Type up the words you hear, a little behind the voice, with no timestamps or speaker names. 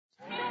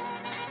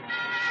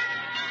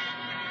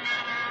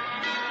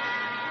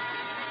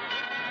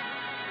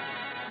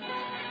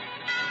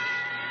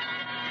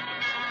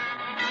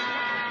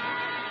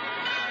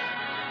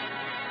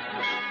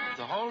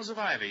Campbells of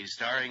Ivy,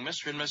 starring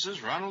Mr. and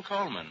Mrs. Ronald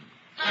Colman.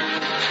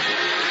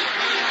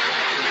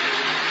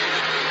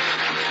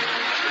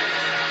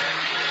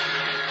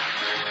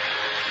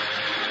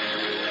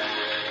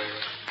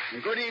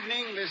 Good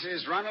evening. This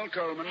is Ronald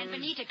Colman. And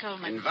Benita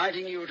Colman.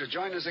 Inviting you to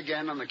join us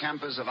again on the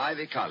campus of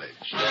Ivy College.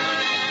 And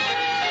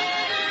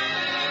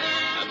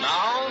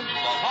now,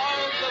 the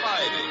Halls of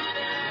Ivy.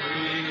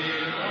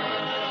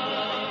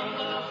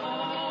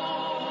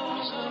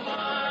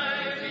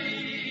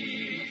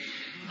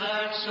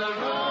 That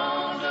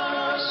surround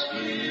us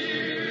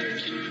here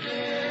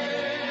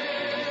today.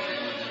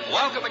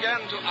 Welcome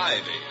again to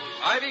Ivy.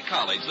 Ivy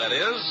College, that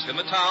is, in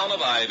the town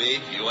of Ivy,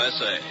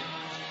 USA.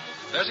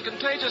 There's a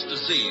contagious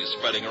disease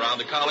spreading around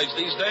the college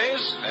these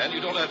days, and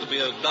you don't have to be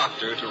a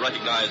doctor to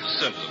recognize the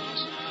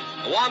symptoms.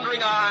 The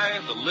wandering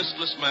eye, the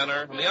listless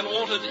manner, and the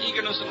unwonted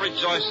eagerness and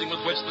rejoicing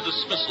with which the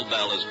dismissal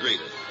bell is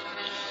greeted.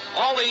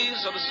 All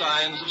these are the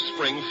signs of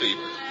spring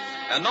fever.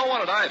 And no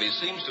one at Ivy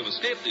seems to have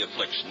escaped the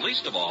affliction,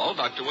 least of all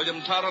Dr. William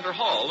Todhunter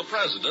Hall, the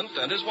president,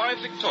 and his wife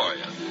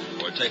Victoria,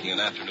 who are taking an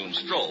afternoon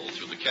stroll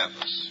through the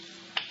campus.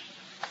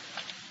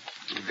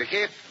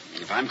 Vicky,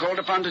 if I'm called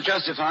upon to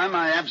justify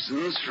my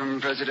absence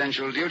from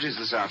presidential duties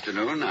this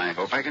afternoon, I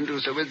hope I can do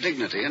so with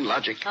dignity and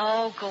logic.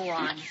 Oh, go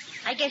on.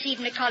 I guess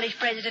even a college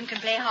president can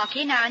play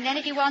hockey now and then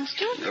if he wants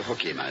to.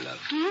 Hooky, my love.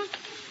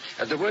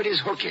 The word is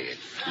hooky.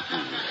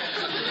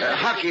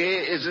 Hockey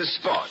is a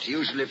sport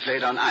usually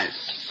played on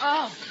ice.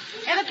 Oh,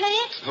 ever play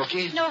it?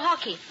 Hooky? No,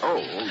 hockey. Oh,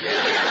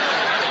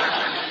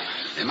 yes.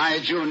 In my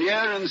junior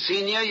and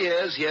senior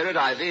years here at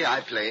Ivy,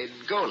 I played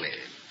goalie.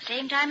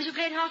 Same time as you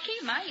played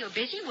hockey? My, you're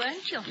busy,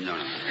 weren't you? No.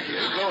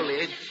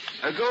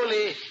 A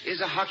goalie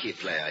is a hockey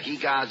player. He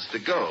guards the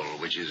goal,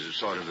 which is a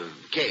sort of a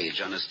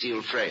cage on a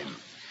steel frame.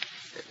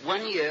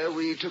 One year,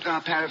 we took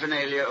our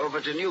paraphernalia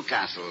over to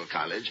Newcastle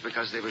College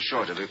because they were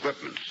short of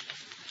equipment.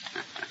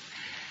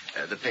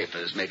 The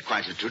papers made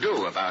quite a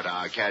to-do about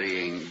our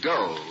carrying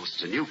goals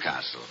to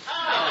Newcastle.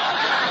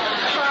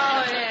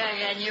 Oh,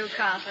 yeah,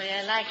 Newcastle.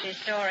 Yeah, likely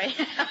story.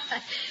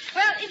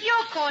 Well, if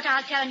you're caught,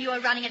 I'll tell them you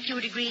were running a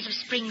few degrees of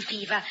spring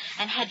fever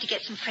and had to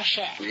get some fresh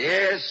air.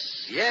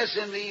 Yes,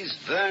 in these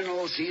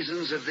vernal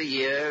seasons of the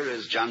year,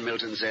 as John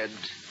Milton said,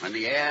 when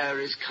the air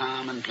is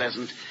calm and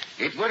pleasant,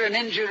 it were an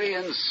injury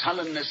and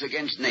sullenness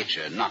against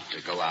nature not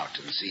to go out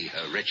and see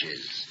her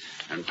riches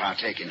and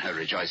partake in her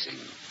rejoicing.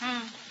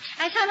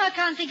 I somehow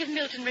can't think of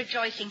Milton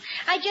rejoicing.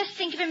 I just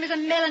think of him as a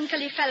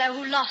melancholy fellow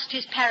who lost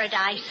his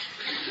paradise.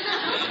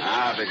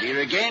 But he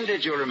regained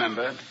it, you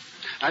remember.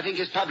 I think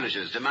his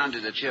publishers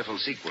demanded a cheerful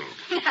sequel.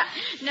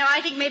 No,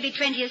 I think maybe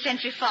 20th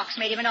Century Fox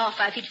made him an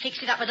offer if he'd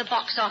fixed it up with a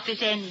box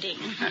office ending.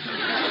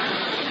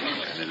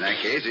 And in that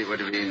case, it would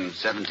have been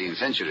 17th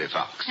Century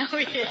Fox. Oh,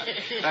 yes.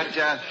 But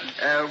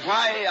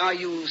why are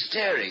you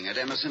staring at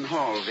Emerson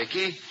Hall,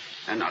 Vicky?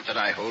 And not that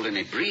I hold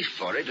any brief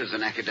for it as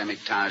an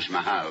academic Taj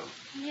Mahal.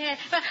 Yeah,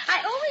 but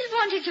I always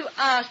wanted to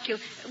ask you,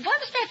 what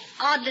was that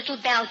odd little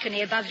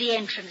balcony above the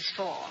entrance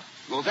for?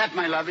 Well, that,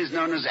 my love, is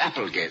known as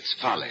Applegate's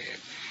Folly.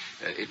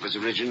 It was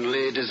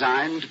originally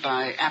designed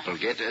by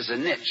Applegate as a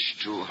niche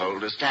to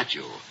hold a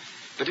statue.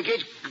 But a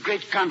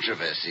great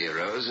controversy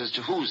arose as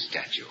to whose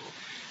statue.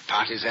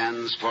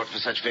 Partisans fought for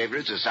such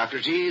favorites as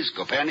Socrates,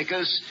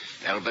 Copernicus,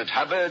 Albert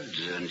Hubbard,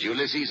 and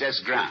Ulysses S.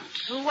 Grant.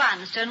 Who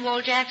won,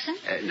 Stonewall Jackson?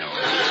 No,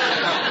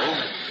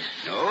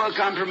 a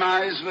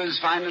compromise was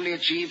finally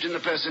achieved in the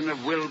person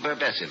of Wilbur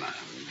Bessemer,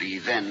 the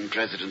then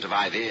president of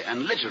Ivy,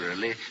 and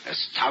literally a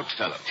stout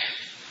fellow.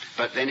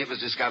 But then it was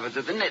discovered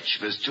that the niche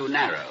was too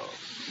narrow.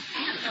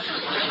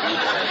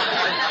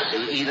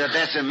 Either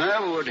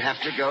Bessemer would have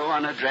to go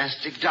on a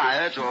drastic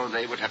diet, or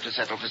they would have to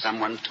settle for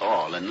someone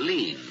tall and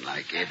lean,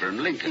 like Abraham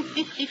Lincoln.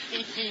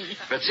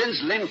 But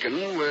since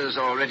Lincoln was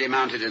already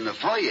mounted in the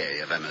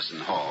foyer of Emerson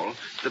Hall,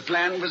 the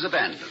plan was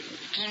abandoned.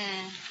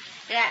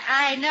 Yeah,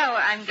 I know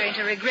I'm going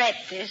to regret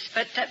this,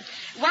 but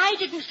why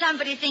didn't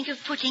somebody think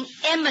of putting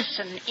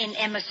Emerson in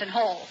Emerson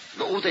Hall?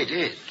 Oh, they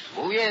did.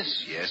 Oh,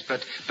 yes.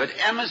 But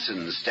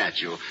Emerson's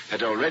statue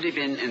had already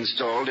been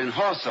installed in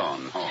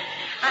Hawthorne Hall.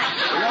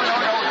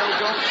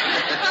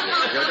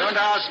 No, don't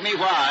ask me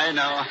why.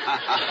 No,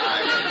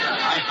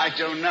 I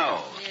don't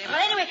know. Yeah,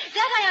 well, anyway,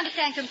 that I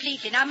understand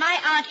completely. Now, my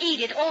Aunt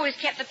Edith always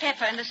kept the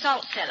pepper in the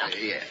salt cellar.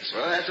 Yes,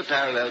 well, that's a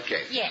parallel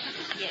case. Yes.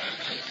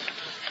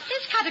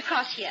 Let's cut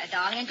across here,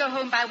 darling, and go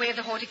home by way of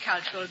the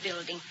horticultural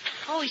building.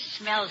 Oh, it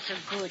smells so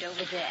good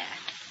over there.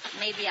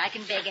 Maybe I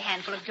can beg a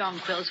handful of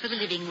jonquils for the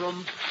living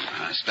room.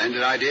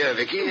 Splendid idea,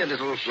 Vicky. A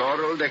little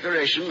floral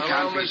decoration.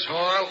 Hello, Miss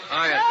Hall.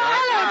 Hiya,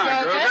 Doc.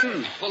 Hello,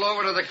 Grogan. Pull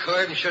over to the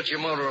curb and shut your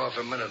motor off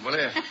a minute, will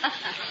you?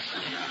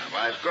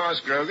 Why, of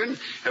course, Grogan.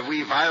 Have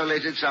we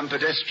violated some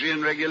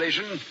pedestrian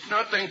regulation?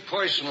 Nothing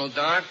personal,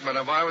 Doc, but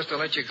if I was to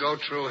let you go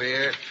through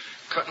here,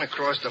 cutting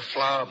across the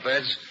flower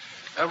beds,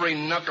 every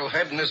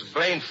knucklehead in this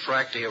brain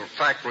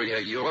factory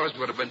of yours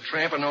would have been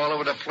tramping all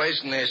over the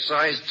place in their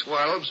size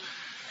 12s.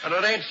 And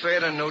it ain't fair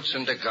to Newts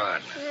in the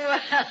garden.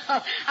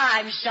 Well,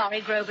 I'm sorry,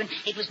 Grogan.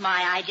 It was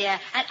my idea,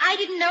 and I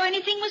didn't know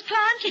anything was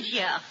planted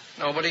here.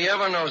 Nobody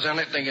ever knows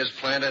anything is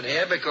planted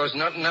here because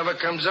nothing ever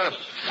comes up.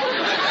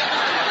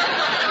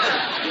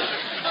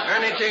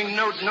 Anything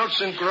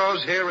Knudsen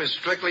grows here is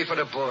strictly for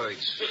the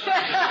boys. Did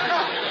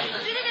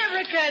it ever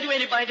occur to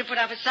anybody to put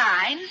up a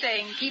sign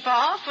saying keep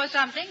off or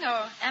something,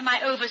 or am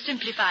I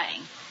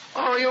oversimplifying?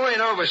 Oh, you ain't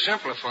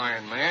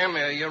oversimplifying, ma'am.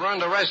 You're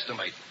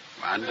underestimating.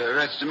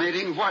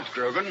 Underestimating what,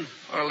 Grogan?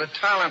 Well, the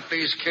talent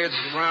these kids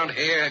around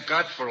here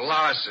got for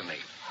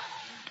larceny.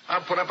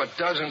 I'll put up a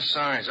dozen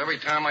signs. Every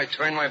time I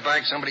turn my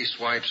back, somebody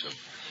swipes them.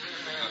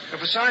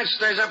 If a sign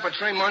stays up for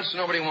 3 months,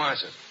 nobody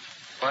wants it.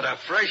 But a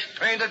fresh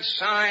painted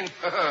sign,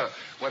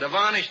 with the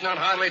varnish not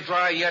hardly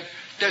dry yet,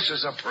 this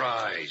is a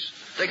prize.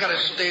 They gotta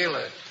steal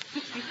it.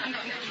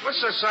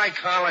 What's the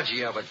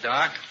psychology of it,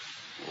 Doc?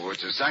 Oh,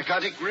 it's a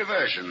psychotic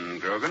reversion,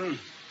 Grogan.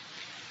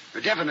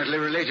 Definitely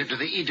related to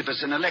the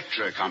Oedipus and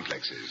Electra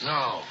complexes.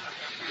 No.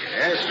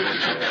 Yes,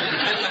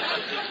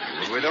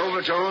 with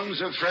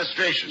overtones of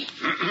frustration.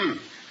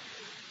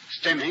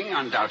 Stemming,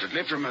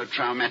 undoubtedly, from a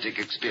traumatic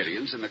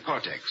experience in the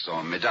cortex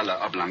or medulla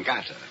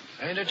oblongata.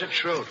 Ain't it the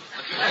truth?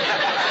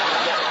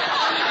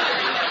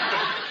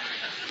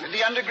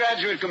 The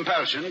undergraduate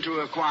compulsion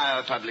to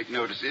acquire public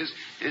notices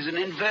is an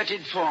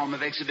inverted form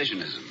of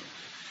exhibitionism,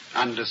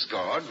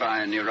 underscored by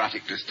a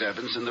neurotic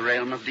disturbance in the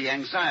realm of the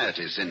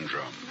anxiety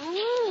syndrome.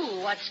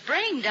 Ooh, what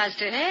spring does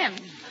to him.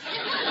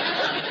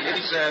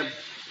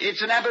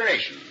 It's an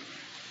aberration,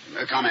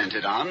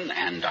 commented on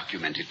and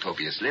documented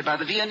copiously by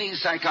the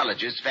Viennese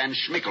psychologist Van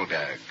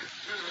Schmickelberg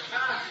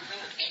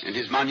in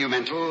his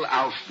monumental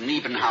Auf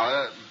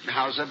Niebenhauer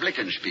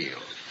Blickenspiel,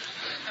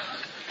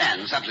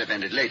 and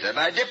supplemented later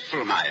by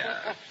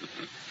Dipfelmeier,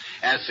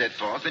 as set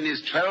forth in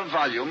his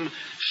 12-volume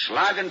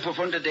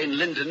Schlagenpfeffunde den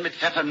Linden mit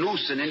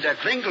Pfeffernussen in der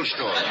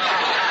Kringelsturm.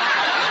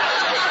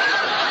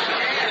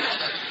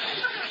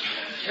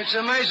 It's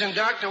amazing,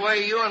 Doc, the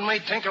way you and me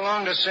think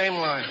along the same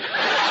line.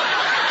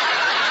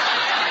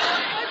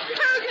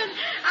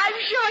 I'm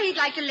sure he'd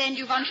like to lend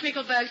you von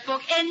Schmickelberg's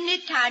book any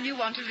time you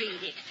want to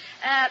read it.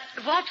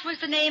 What was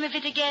the name of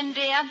it again,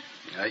 dear?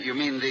 You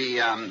mean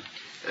the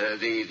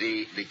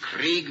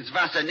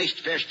Kriegswasser nicht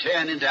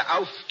verstören in der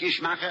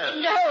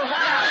Aufgeschmache? No,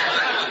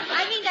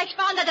 I mean the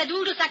expander der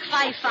Dudelsack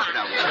Pfeifer.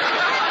 No.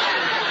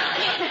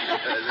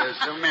 There's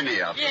so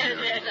many of them.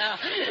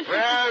 Yes.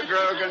 Well,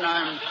 Grogan,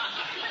 I'm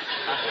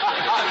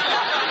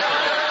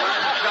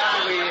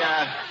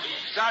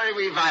sorry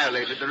we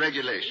violated the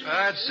regulation.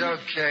 That's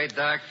okay,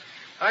 Doc.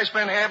 I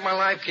spent half my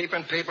life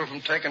keeping people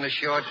from taking the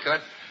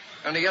shortcut,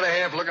 and the other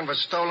half looking for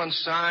stolen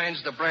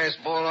signs, the brass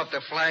ball off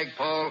the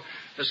flagpole,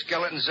 the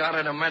skeletons out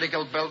of the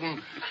medical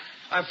building.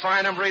 I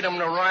find them, read them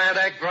the riot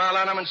act, growl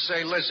at them, and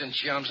say, listen,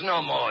 chums,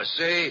 no more,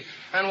 see?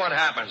 And what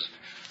happens?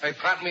 They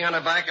pat me on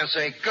the back and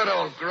say, good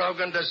old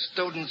Grogan, the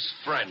student's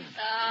friend.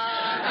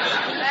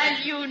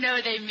 And you know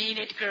they mean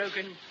it,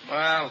 Grogan.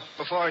 Well,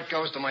 before it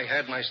goes to my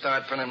head and I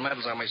start pinning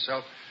medals on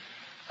myself,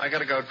 I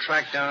gotta go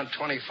track down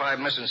 25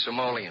 missing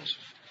Somalians.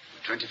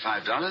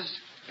 $25?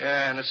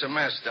 Yeah, and it's a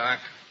mess, Doc.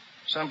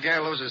 Some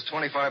gal loses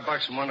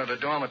 $25 from one of the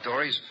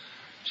dormitories,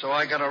 so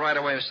I gotta right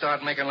away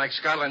start making like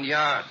Scotland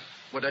Yard,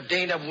 with a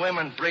dean of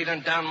women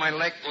breathing down my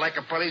leg like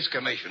a police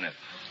commissioner.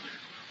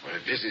 Well,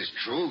 if this is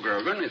true,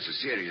 Grogan, it's a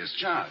serious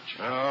charge.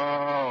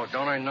 Oh,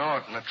 don't I know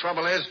it? And the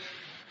trouble is,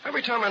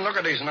 every time I look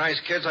at these nice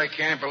kids, I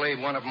can't believe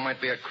one of them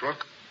might be a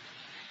crook.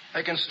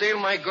 They can steal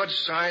my good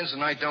signs,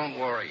 and I don't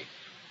worry.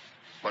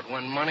 But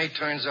when money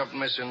turns up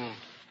missing,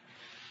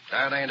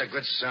 that ain't a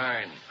good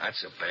sign.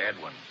 That's a bad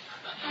one.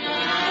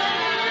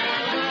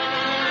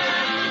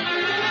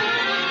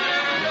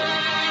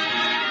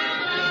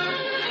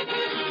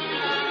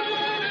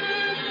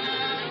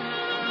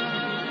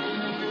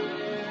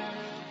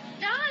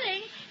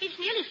 Darling, it's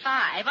nearly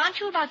 5. Aren't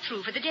you about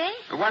through for the day?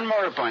 One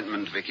more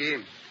appointment,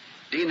 Vicky.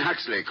 Dean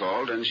Huxley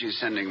called, and she's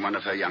sending one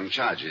of her young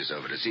charges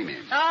over to see me.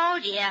 Oh,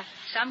 dear.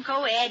 Some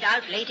co-ed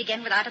out late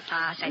again without a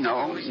pass, I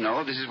suppose.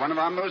 No, this is one of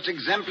our most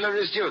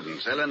exemplary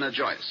students, Eleanor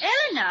Joyce.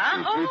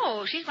 Eleanor? Mm-hmm.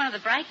 Oh, she's one of the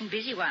bright and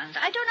busy ones.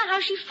 I don't know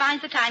how she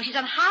finds the time. She's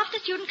on half the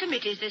student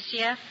committees this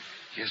year.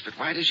 Yes, but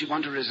why does she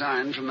want to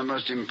resign from the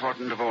most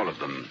important of all of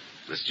them,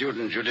 the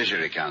Student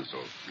Judiciary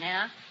Council?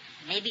 Yeah?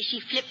 Maybe she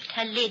flipped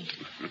her lid.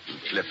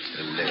 Flipped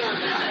her lid.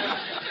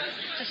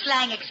 It's a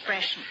slang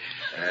expression.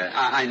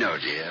 I know,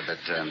 dear,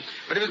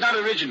 but it was not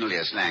originally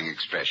a slang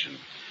expression.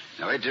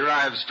 No, it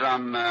derives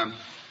from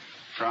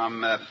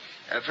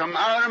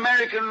our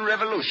American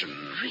Revolution.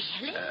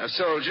 Really? A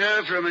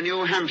soldier from a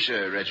New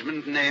Hampshire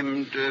regiment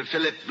named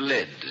Philip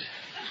Lyd.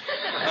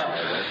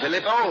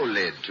 Philip O.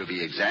 Lyd, to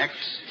be exact.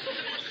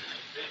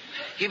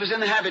 He was in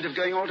the habit of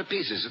going all to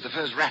pieces at the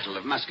first rattle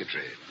of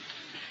musketry.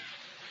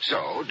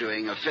 So,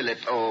 doing a Philip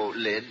O.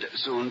 Lyd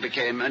soon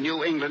became a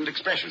New England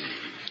expression.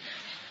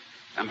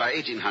 And by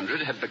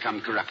 1800 had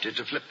become corrupted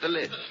to flip the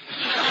lid.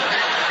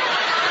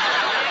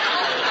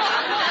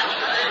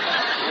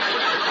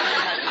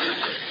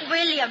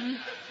 William,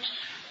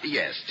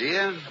 Yes,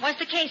 dear. Was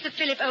the case of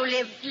Philip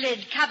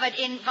O'Lid covered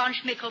in von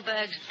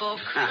Schmickelberg's book?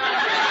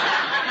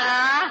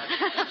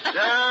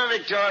 So,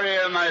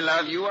 Victoria, my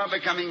love, you are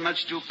becoming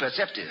much too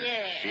perceptive.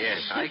 Yes.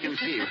 Yes, I can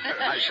see.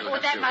 I shall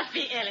have that to... must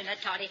be Eleanor,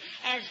 Toddy.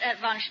 As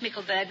von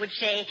Schmickelberg would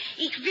say,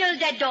 ich will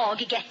der Dog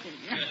getten.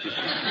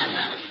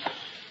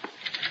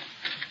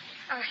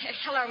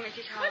 Hello,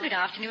 Mrs. Hall. Well, good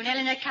afternoon,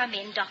 Eleanor. Come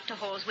in. Dr.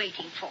 Hall's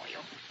waiting for you.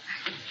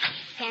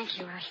 Thank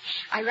you.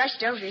 I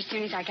rushed over as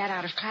soon as I got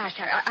out of class.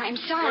 I'm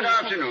sorry. Good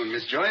afternoon,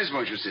 Miss Joyce.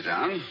 Won't you sit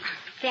down?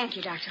 Thank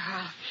you, Dr.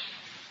 Hall.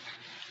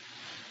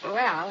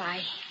 Well,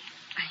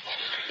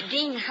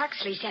 Dean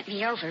Huxley sent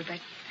me over, but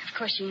of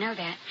course you know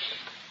that.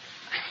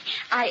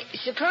 I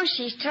suppose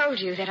she's told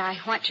you that I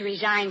want to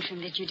resign from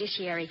the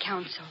Judiciary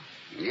Council.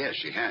 Yes,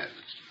 she has.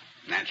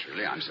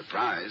 Naturally, I'm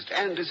surprised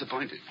and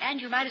disappointed. And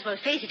you might as well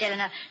face it,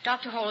 Eleanor.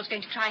 Dr. Hall's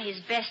going to try his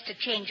best to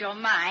change your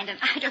mind, and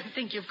I don't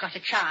think you've got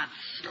a chance.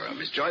 Well,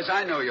 Miss Joyce,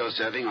 I know you're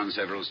serving on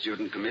several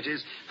student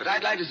committees, but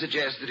I'd like to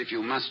suggest that if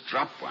you must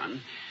drop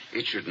one,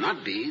 it should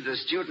not be the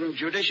Student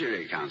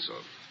Judiciary Council.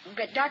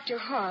 But, Dr.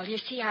 Hall, you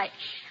see, I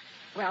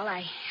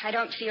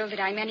don't feel that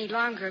I'm any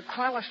longer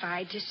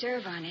qualified to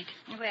serve on it.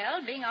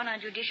 Well, being on a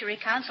Judiciary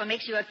Council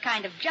makes you a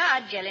kind of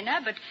judge, Eleanor,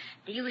 but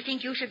do you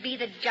think you should be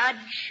the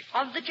judge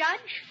of the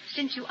judge,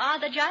 since you are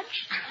the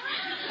judge?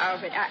 Oh,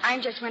 but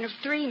I'm just one of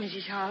three,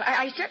 Mrs. Hall.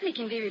 I certainly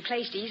can be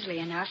replaced easily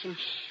enough, and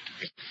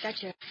it's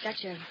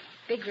such a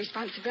big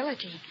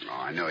responsibility.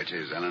 Oh, I know it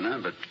is,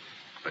 Eleanor,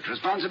 but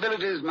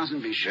responsibilities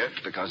mustn't be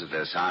shirked because of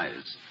their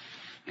size.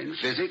 In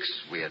physics,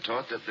 we are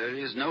taught that there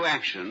is no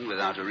action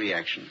without a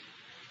reaction.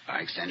 By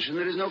extension,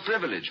 there is no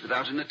privilege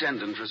without an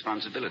attendant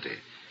responsibility.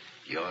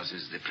 Yours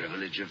is the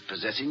privilege of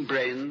possessing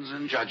brains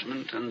and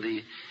judgment and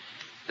the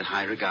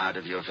high regard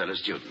of your fellow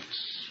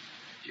students.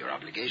 Your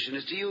obligation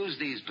is to use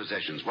these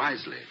possessions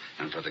wisely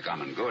and for the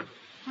common good.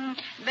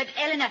 But,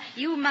 Eleanor,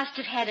 you must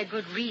have had a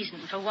good reason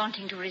for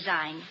wanting to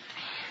resign.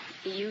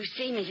 You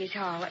see, Mrs.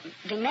 Hall,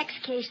 the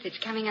next case that's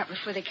coming up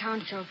before the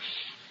council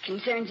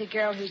concerns a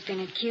girl who's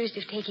been accused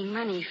of taking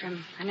money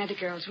from another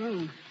girl's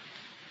room.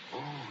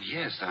 Oh,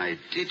 yes, I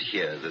did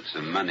hear that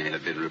some money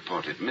had been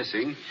reported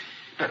missing,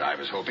 but I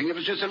was hoping it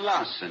was just a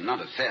loss and not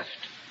a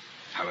theft.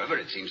 However,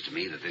 it seems to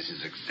me that this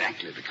is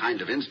exactly the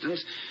kind of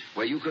instance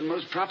where you can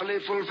most properly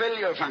fulfill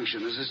your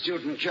function as a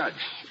student judge.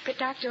 But,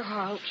 Dr.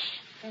 Hall,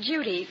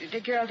 Judy, the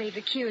girl they've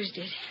accused,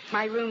 is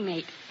my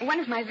roommate, one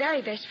of my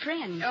very best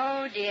friends.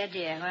 Oh, dear.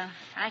 Well,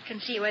 I can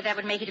see where that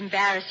would make it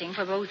embarrassing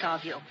for both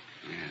of you.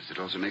 Yes, it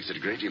also makes it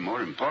a great deal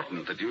more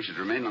important that you should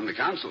remain on the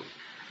council.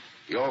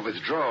 Your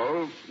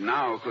withdrawal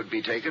now could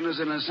be taken as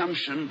an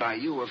assumption by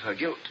you of her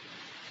guilt.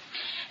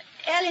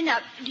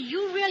 Eleanor, do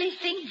you really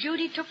think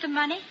Judy took the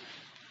money?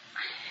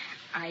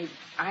 I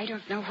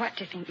don't know what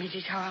to think,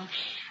 Mrs. Hall.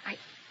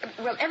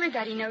 Well,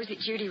 everybody knows that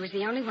Judy was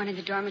the only one in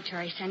the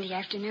dormitory Sunday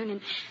afternoon,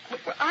 and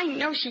I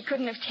know she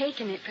couldn't have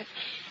taken it, but,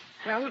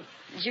 well,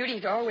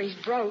 Judy's always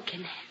broke,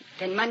 and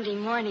then Monday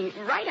morning,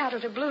 right out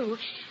of the blue,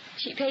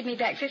 she paid me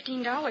back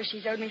 $15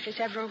 she's owed me for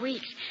several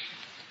weeks.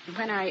 And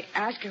when I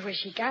asked her where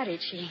she got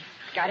it, she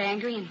got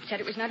angry and said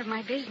it was none of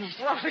my business.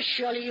 Well,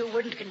 surely you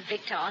wouldn't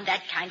convict her on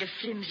that kind of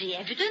flimsy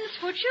evidence,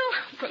 would you?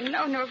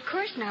 Well, no, of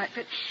course not,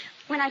 but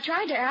when I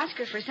tried to ask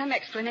her for some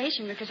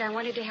explanation because I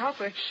wanted to help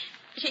her,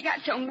 she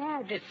got so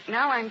mad that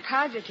now I'm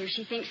positive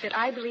she thinks that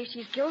I believe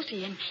she's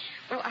guilty, and,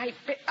 well, I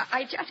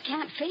just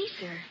can't face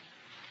her.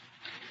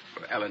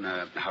 Well,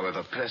 Eleanor,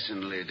 however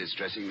personally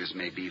distressing this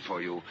may be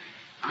for you,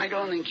 I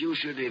don't think you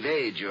should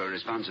evade your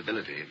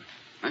responsibility.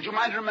 And you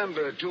might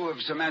remember two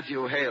of Sir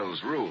Matthew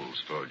Hale's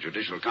rules for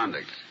judicial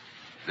conduct.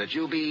 That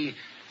you be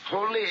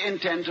wholly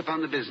intent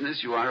upon the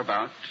business you are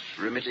about,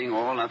 remitting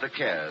all other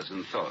cares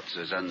and thoughts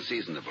as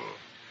unseasonable.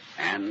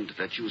 And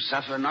that you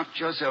suffer not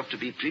yourself to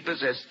be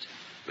prepossessed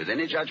with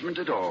any judgment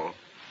at all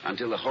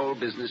until the whole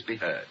business be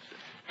heard.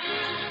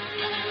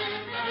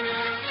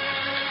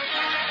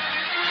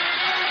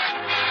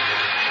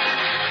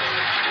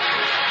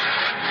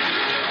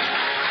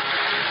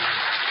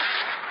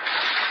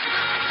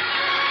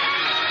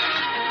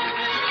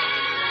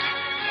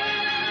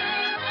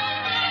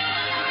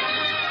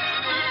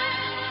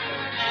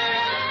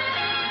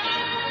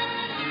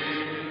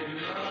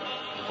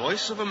 The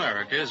Voice of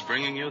America is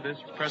bringing you this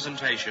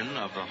presentation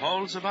of The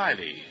Halls of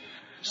Ivy,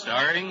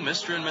 starring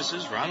Mr. and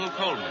Mrs. Ronald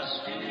Colman.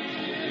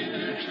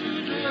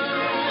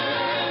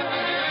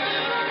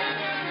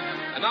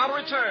 And now to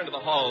return to the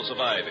Halls of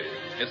Ivy.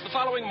 It's the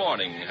following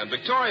morning, and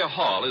Victoria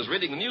Hall is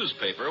reading the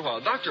newspaper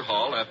while Dr.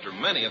 Hall, after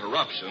many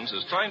interruptions,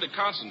 is trying to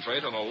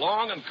concentrate on a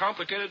long and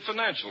complicated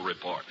financial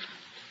report.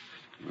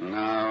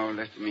 Now,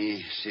 let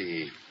me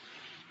see.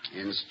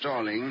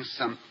 Installing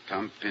sump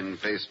pump in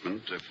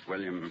basement of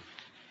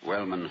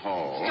Wellman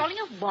Hall. Installing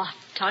a what,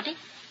 Toddy?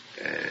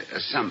 A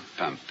sump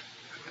pump.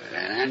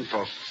 And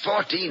for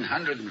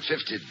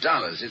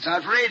 $1,450. It's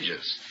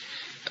outrageous.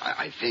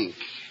 I think,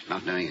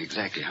 not knowing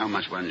exactly how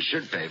much one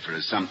should pay for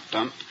a sump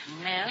pump.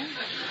 Well,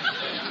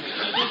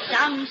 maybe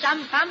some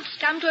sump pumps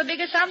come to a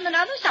bigger sum than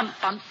other sump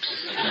pumps.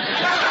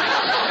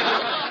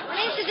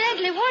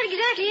 Incidentally, what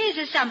exactly is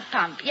a sump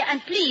pump? Yeah,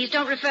 and please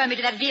don't refer me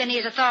to that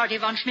Viennese authority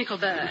von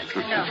Schmickelberg.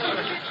 No.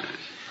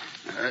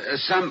 A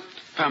sump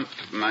pump,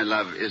 my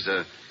love, is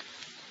a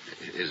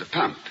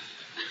pump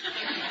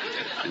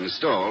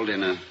installed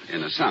in a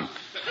sump.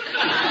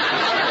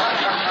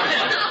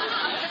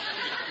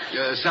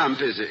 A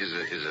sump is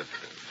a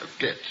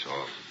pit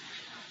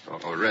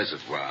or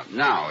reservoir.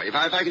 Now, if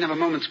I can have a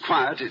moment's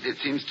quiet, it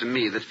seems to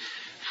me that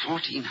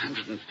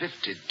 $1,450.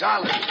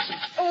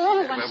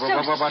 Oh, I'm so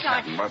what sorry.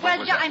 happened?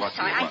 I'm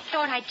sorry. I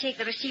thought I'd take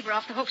the receiver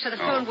off the hook so the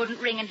phone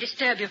wouldn't ring and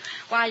disturb you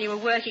while you were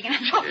working, and I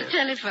dropped the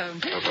telephone.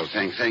 Oh, well,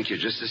 thank you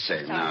just the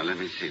same. Sorry. Now, let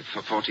me see.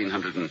 For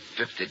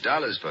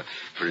 $1,450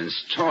 for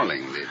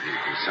installing the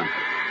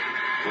something.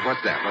 Well,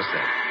 what's that? Oh,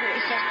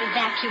 it's just the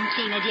vacuum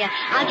cleaner, dear.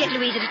 I'll get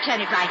Louisa to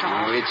turn it right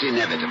off. Oh, it's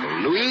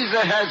inevitable.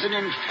 Louisa has an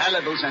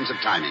infallible sense of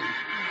timing.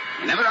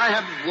 Whenever I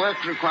have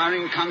work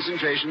requiring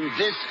concentration,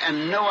 this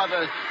and no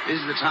other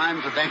is the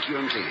time for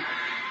vacuum cleaning.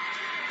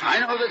 I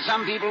know that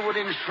some people would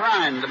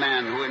enshrine the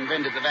man who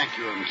invented the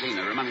vacuum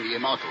cleaner among the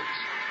immortals.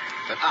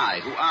 But I,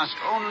 who ask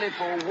only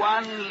for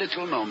one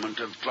little moment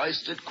of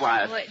cloistered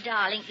quiet... Oh,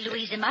 darling,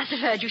 Louisa must have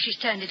heard you. She's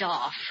turned it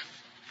off.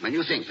 When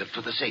you think that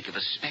for the sake of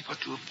a speck or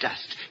two of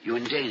dust, you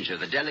endanger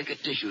the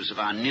delicate tissues of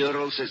our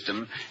neural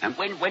system, and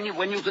when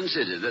you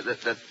consider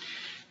that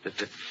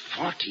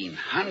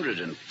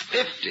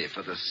 $1,450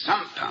 for the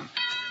sump pump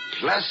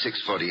plus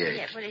 $648.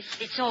 Yeah, well,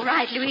 it's all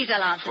right. Louisa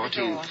will answer the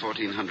door.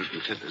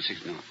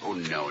 $1,456. No. Oh,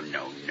 no.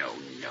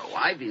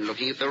 I've been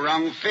looking at the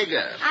wrong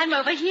figure. I'm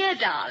over here,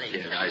 darling.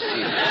 Yes, I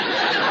see.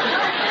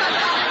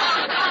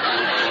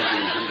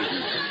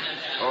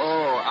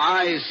 Oh,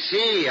 I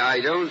see. I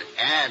don't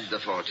add the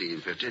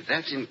 $1,450.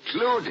 That's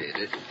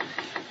included.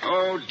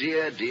 Oh,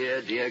 dear.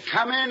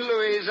 Come in,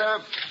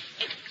 Louisa.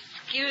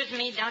 Excuse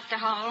me, Dr.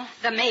 Hall.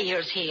 The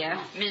mayor's here.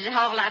 Mrs.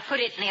 Hall, I put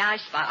it in the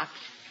icebox.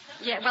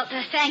 Yeah, well,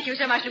 thank you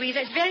so much,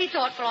 Louisa. It's very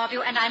thoughtful of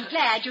you, and I'm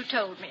glad you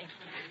told me.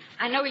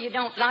 I know you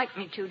don't like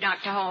me to,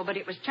 Dr. Hall, but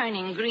it was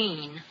turning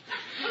green.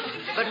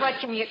 But what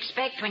can you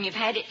expect when you've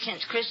had it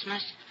since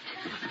Christmas?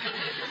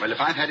 Well, if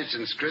I've had it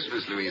since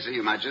Christmas, Louisa,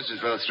 you might just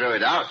as well throw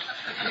it out.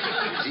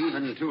 It's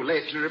even too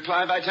late to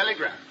reply by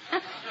telegram.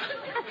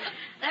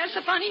 That's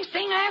the funniest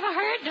thing I ever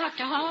heard,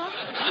 Dr. Hall.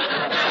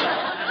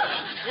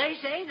 They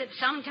say that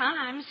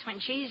sometimes when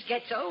cheese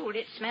gets old,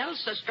 it smells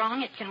so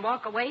strong it can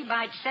walk away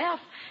by itself.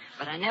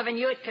 But I never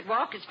knew it could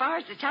walk as far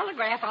as the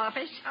telegraph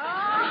office.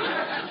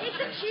 Oh, it's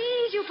the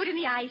cheese you put in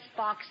the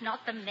icebox,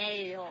 not the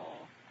mail.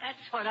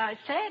 That's what I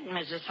said,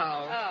 Mrs.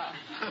 Hall. Oh.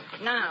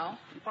 Now,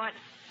 what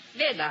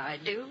did I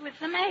do with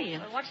the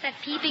mail? Well, what's that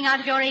peeping out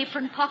of your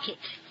apron pocket?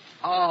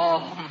 Oh,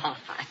 my.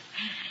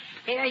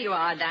 Here you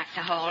are,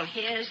 Dr. Hall.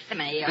 Here's the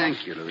mail.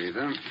 Thank you,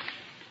 Louisa.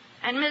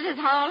 And, Mrs.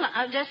 Hall,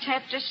 I'll just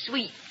have to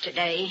sweep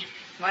today.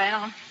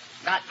 Well,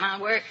 got my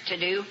work to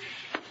do.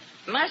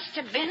 Must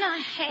have been a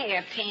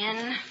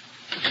hairpin.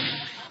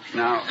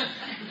 Now,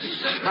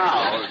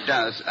 how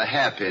does a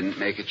hairpin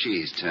make a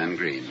cheese turn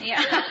green? Yeah.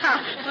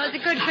 Well, it's a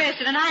good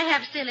question, and I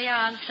have silly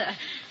answer.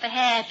 The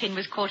hairpin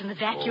was caught in the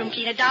vacuum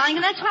cleaner, darling,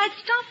 and that's why it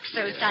stopped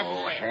so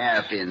suddenly. Oh,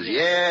 hairpins.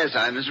 Yes,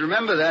 I must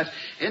remember that.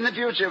 In the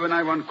future, when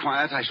I want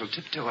quiet, I shall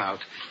tiptoe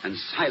out and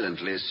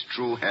silently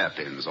strew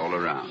hairpins all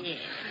around.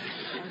 Yes.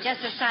 And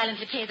just as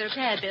silently pay the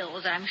repair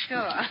bills, I'm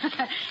sure.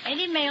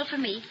 Any mail for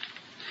me?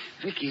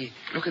 Vicky,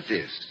 look at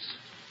this.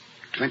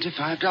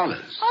 $25.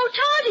 Oh,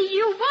 Toddy,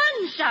 you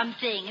won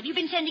something. Have you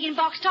been sending in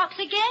box tops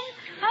again?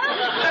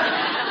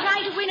 Huh?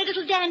 Trying to win a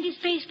little dandy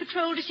space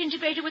patrol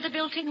disintegrator with a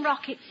built-in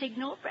rocket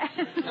signal?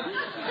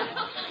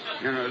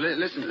 No,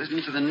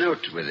 listen to the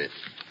note with it.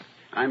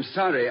 I'm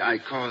sorry I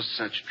caused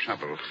such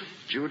trouble.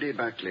 Judy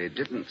Buckley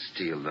didn't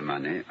steal the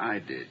money. I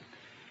did.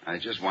 I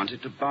just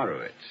wanted to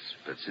borrow it.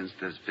 But since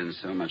there's been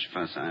so much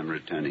fuss, I'm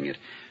returning it.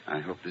 I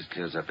hope this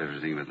clears up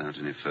everything without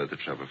any further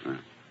trouble for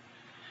her.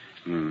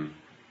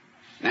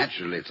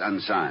 Naturally, it's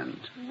unsigned.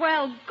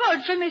 Well,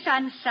 good for Miss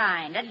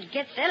Unsigned. That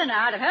gets Eleanor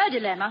out of her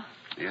dilemma.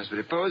 Yes, but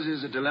it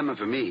poses a dilemma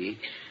for me.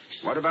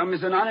 What about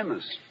Miss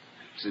Anonymous?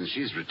 Since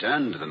she's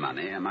returned the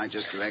money, am I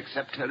just to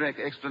accept her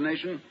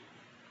explanation?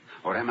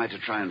 Or am I to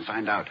try and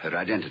find out her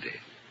identity?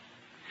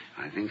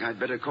 I think I'd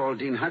better call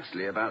Dean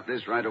Huxley about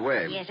this right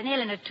away. Yes, and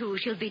Eleanor, too.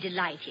 She'll be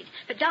delighted.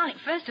 But, darling,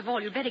 first of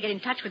all, you'd better get in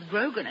touch with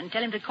Grogan and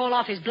tell him to call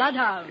off his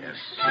bloodhound. Yes.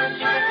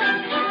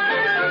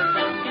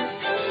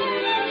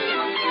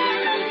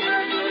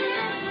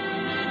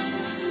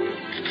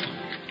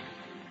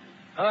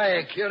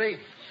 Hiya, cutie.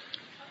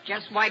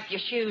 Just wipe your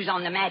shoes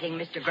on the matting,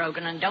 Mr.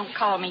 Grogan, and don't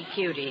call me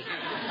cutie.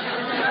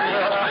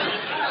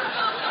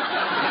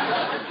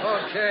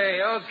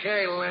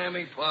 Okay,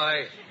 lammy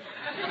pie.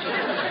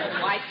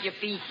 Wipe your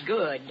feet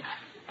good.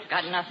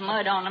 Got enough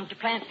mud on them to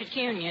plant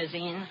petunias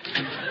in.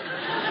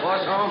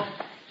 What's home?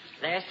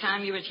 Last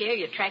time you was here,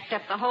 you tracked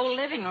up the whole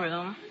living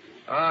room.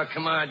 Oh,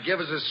 come on, give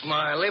us a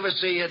smile. Let us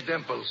see your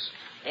dimples.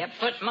 They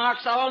put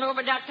marks all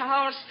over Dr.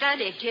 Hall's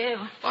study, too.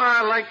 Well,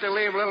 I like to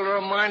leave little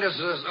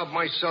reminders of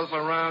myself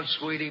around,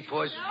 sweetie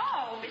puss.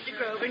 Oh, Mr.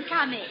 Grogan,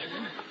 come in.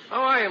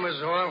 How are you, Miss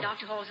Hall?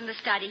 Dr. Hall's in the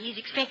study. He's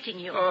expecting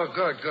you. Oh,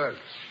 good.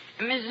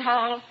 Mrs.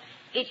 Hall,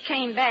 it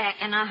came back,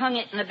 and I hung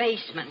it in the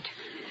basement.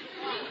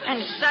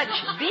 And such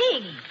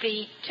big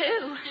feet,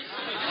 too.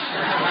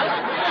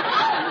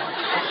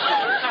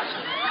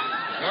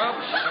 Well,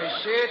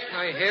 I see it,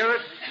 I hear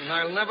it, and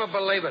I'll never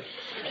believe it.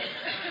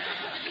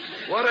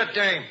 What a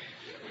dame.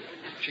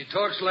 She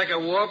talks like a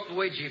warped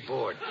Ouija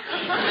board.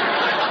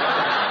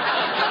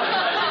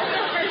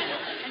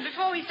 And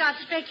before we start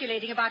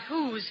speculating about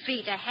whose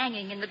feet are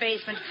hanging in the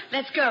basement,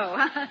 let's go.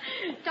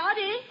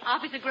 Toddy,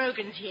 Officer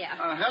Grogan's here.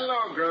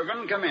 Hello,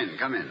 Grogan. Come in,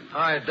 come in.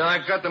 Hi,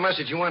 Doc. Got the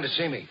message. You wanted to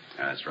see me.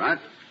 That's right.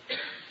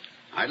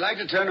 I'd like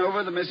to turn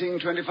over the missing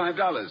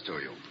 $25 to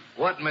you.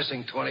 What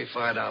missing $25?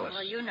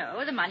 Well, you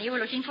know, the money you were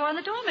looking for in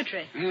the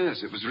dormitory.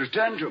 Yes, it was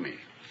returned to me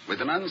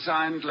with an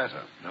unsigned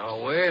letter. Now,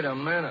 wait a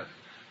minute.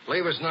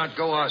 Leave us not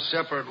go our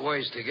separate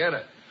ways to get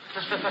it.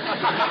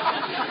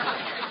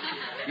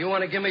 You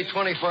want to give me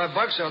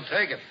 $25, I'll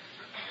take it.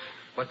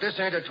 But this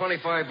ain't the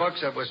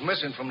 $25 that was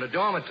missing from the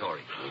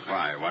dormitory.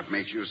 Why, what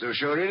makes you so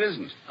sure it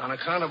isn't? On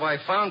account of I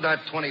found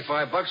that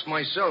 $25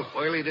 myself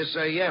early this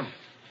a.m.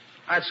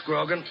 That's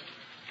Grogan.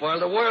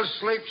 While the world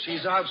sleeps,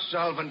 he's out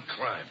solving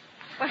crime.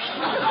 But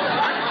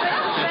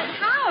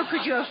how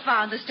could you have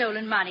found the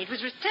stolen money? It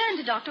was returned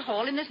to Dr.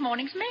 Hall in this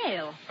morning's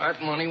mail.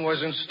 That money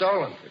wasn't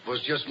stolen. It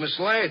was just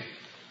mislaid.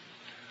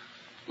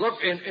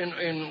 Look,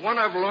 in what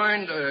I've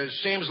learned,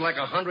 seems like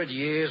 100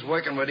 years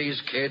working with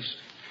these kids.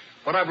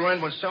 What I've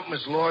learned, when something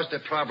is lost,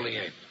 it probably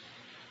ain't.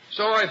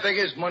 So I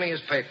figures money is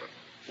paper.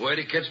 Where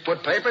do kids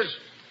put papers?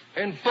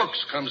 In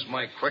books, comes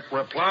my quick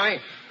reply.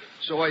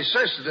 So I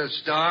says to the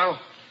Style,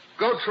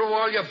 go through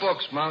all your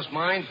books, Mouse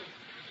Mind.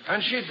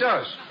 And she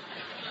does.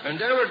 And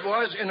there it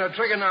was in her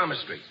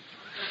trigonometry.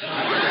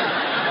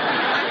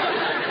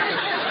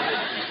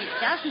 It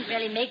doesn't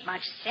really make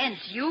much sense.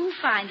 You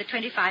find the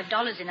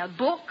 $25 in a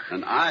book.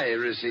 And I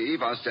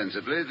receive,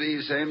 ostensibly,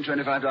 the same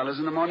 $25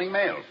 in the morning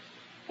mail.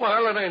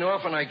 Well, it ain't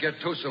often I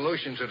get two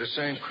solutions to the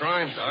same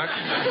crime, Doc.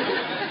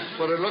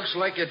 But it looks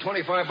like you're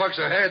 $25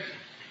 ahead.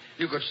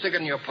 You could stick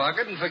it in your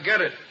pocket and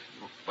forget it.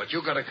 But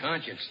you got a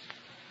conscience.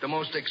 The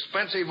most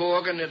expensive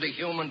organ in the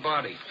human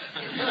body.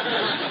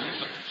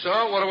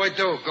 So, what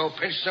do? Go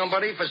pinch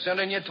somebody for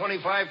sending you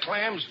 25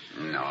 clams?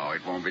 No,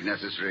 it won't be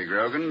necessary,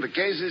 Grogan. The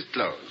case is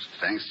closed,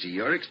 thanks to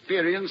your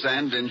experience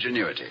and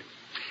ingenuity.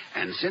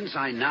 And since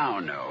I now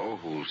know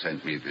who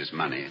sent me this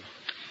money,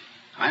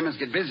 I must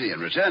get busy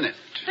and return it.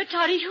 But,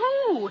 Toddy,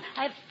 who?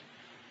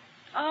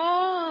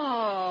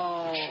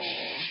 Oh.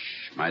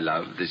 Shh, my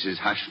love, this is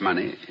hush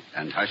money,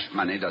 and hush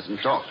money doesn't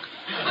talk.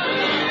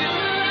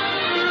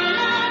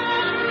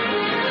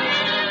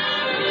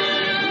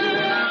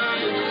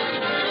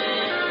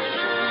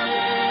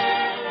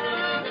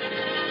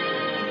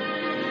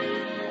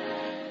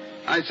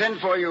 I sent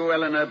for you,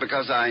 Eleanor,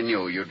 because I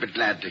knew you'd be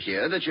glad to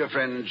hear that your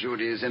friend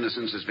Judy's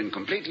innocence has been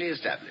completely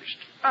established.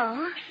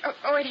 Oh,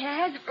 it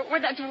has?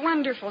 Well, that's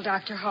wonderful,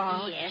 Dr.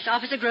 Hall. Yes,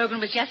 Officer Grogan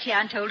was just here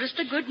and told us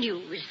the good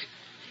news.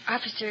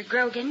 Officer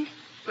Grogan?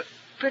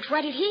 But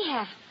what did he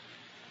have?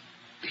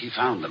 He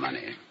found the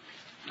money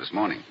this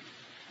morning.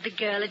 The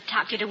girl had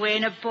tucked it away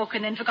in a book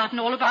and then forgotten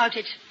all about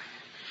it.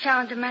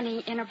 Found the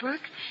money in a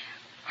book?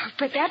 Oh,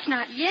 but that's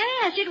not...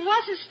 Yes, it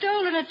wasn't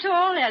stolen at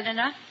all,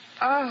 Eleanor.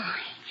 Oh,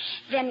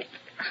 then...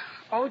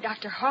 Oh,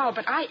 Dr. Hall,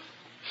 but I...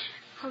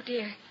 Oh,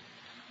 dear.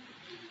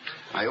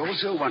 I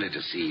also wanted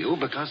to see you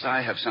because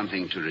I have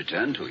something to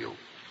return to you.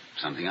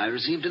 Something I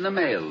received in the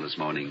mail this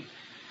morning.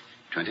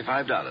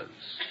 $25.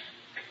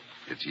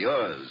 It's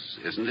yours,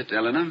 isn't it,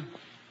 Eleanor?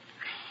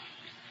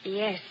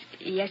 Yes,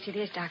 it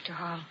is, Dr.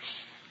 Hall.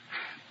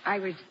 I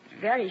was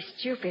very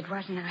stupid,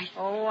 wasn't I?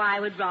 Oh, I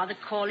would rather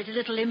call it a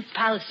little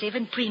impulsive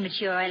and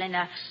premature,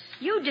 Eleanor.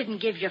 You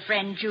didn't give your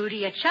friend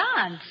Judy a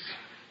chance.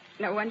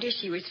 No wonder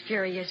she was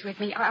furious with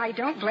me. I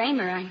don't blame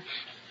her. I'm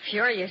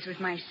furious with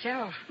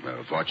myself.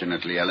 Well,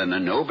 fortunately, Eleanor,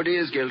 nobody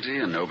is guilty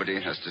and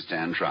nobody has to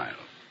stand trial.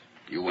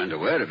 You weren't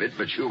aware of it,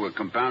 but you were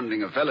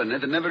compounding a felony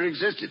that never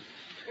existed.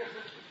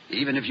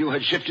 Even if you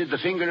had shifted the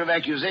finger of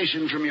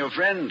accusation from your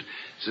friend,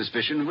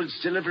 suspicion would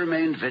still have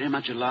remained very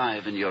much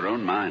alive in your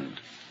own mind.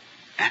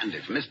 And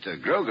if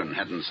Mr. Grogan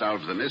hadn't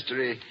solved the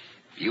mystery,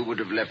 you would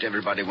have left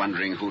everybody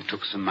wondering who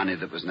took some money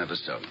that was never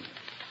stolen.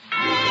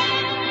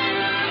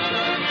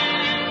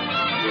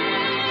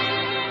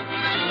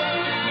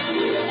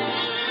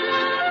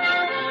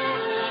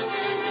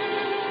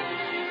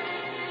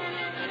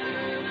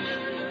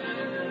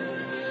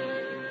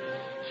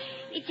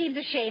 It seems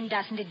a shame,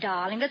 doesn't it,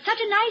 darling, that such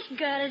a nice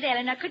girl as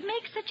Eleanor could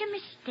make such a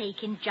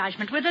mistake in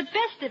judgment with the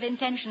best of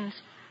intentions.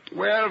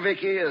 Well,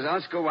 Vicky, as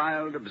Oscar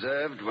Wilde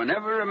observed,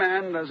 whenever a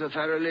man does a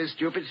thoroughly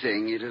stupid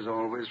thing, it is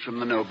always from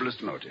the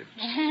noblest motive.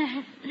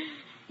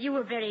 You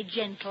were very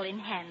gentle in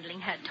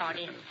handling her,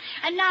 Toddy.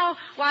 And now,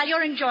 while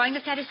you're enjoying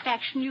the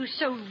satisfaction you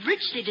so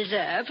richly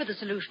deserve for the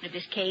solution of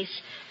this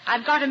case,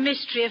 I've got a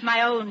mystery of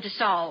my own to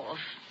solve.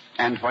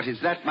 And what is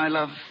that, my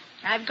love?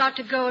 I've got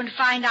to go and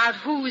find out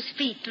whose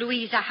feet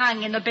Louisa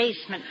hung in the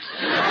basement.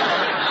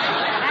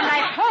 And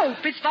I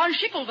hope it's von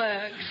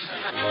Schickelberg's.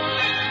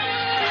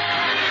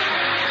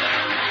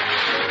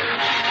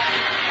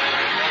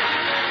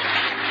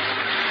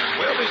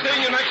 We'll be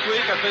seeing you next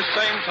week at this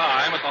same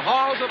time at the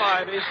Halls of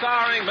Ivy,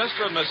 starring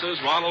Mr. and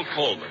Mrs. Ronald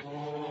Colman.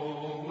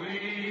 Oh,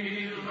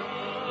 we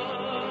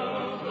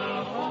love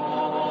the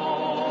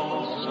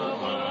halls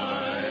of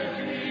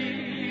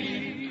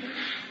ivy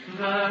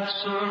that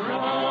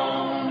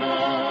surround us.